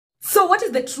So what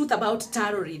is the truth about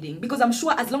tarot reading? Because I'm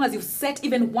sure as long as you've set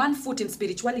even one foot in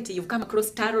spirituality, you've come across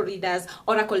tarot readers,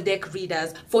 oracle deck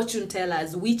readers, fortune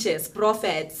tellers, witches,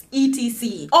 prophets,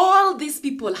 etc. All these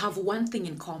people have one thing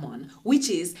in common, which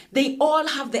is they all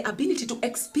have the ability to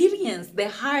experience the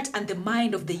heart and the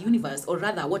mind of the universe, or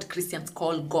rather what Christians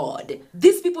call God.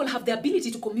 These people have the ability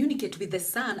to communicate with the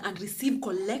sun and receive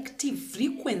collective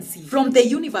frequency from the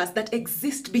universe that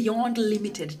exists beyond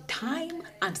limited time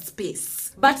and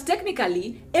space. But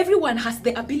technically, everyone has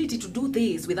the ability to do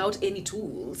this without any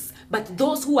tools. But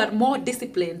those who are more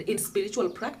disciplined in spiritual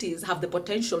practice have the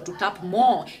potential to tap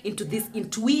more into these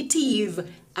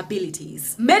intuitive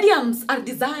abilities. Mediums are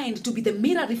designed to be the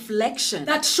mirror reflection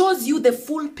that shows you the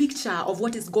full picture of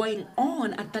what is going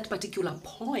on at that particular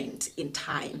point in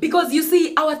time. Because you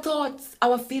see, our thoughts,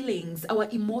 our feelings, our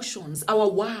emotions, our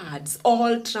words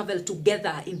all travel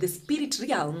together in the spirit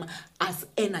realm as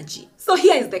energy. So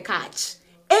here is the catch.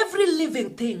 Every living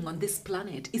thing on this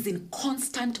planet is in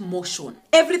constant motion.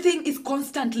 Everything is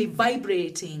constantly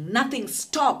vibrating. Nothing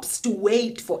stops to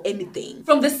wait for anything.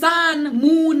 From the sun,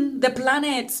 moon, the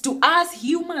planets, to us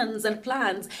humans and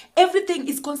plants, everything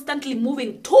is constantly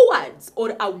moving towards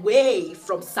or away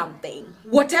from something.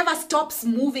 Whatever stops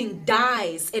moving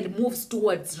dies and moves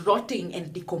towards rotting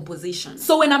and decomposition.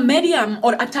 So when a medium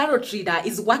or a tarot reader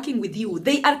is working with you,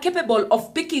 they are capable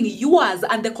of picking yours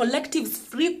and the collective's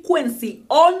frequency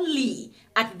only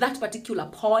at that particular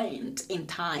point in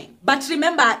time. But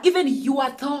remember, even your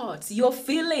thoughts, your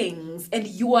feelings, and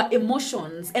your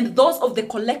emotions, and those of the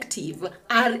collective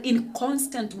are in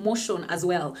constant motion as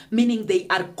well, meaning they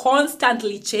are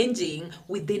constantly changing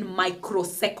within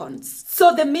microseconds.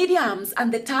 So the mediums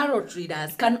and the tarot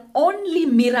readers can only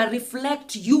mirror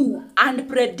reflect you and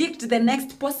predict the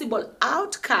next possible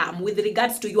outcome with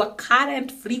regards to your current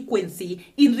frequency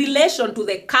in relation to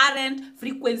the current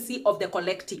frequency of the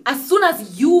collective. As soon as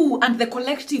you and the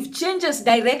collective changes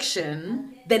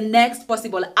direction, the next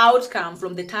possible outcome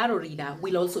from the tarot reader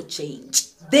will also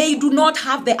change. They do not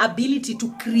have the ability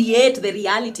to create the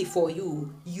reality for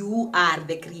you. You are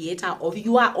the creator of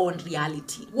your own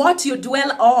reality. What you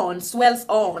dwell on swells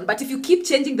on, but if you keep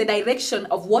changing the direction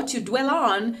of what you dwell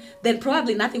on, then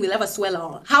probably nothing will ever swell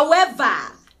on. However,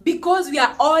 because we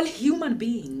are all human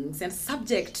beings and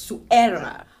subject to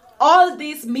error, all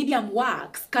these medium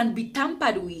works can be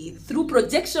tampered with through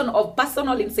projection of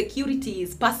personal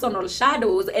insecurities, personal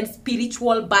shadows, and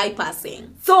spiritual bypassing.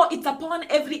 So it's upon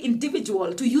every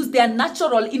individual to use their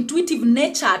natural intuitive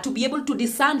nature to be able to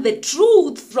discern the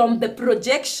truth from the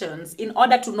projections in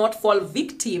order to not fall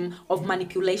victim of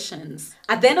manipulations.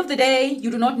 At the end of the day, you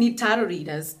do not need tarot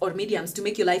readers or mediums to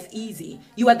make your life easy.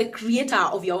 You are the creator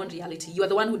of your own reality. You are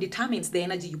the one who determines the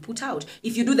energy you put out.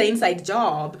 If you do the inside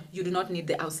job, you do not need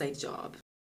the outside job.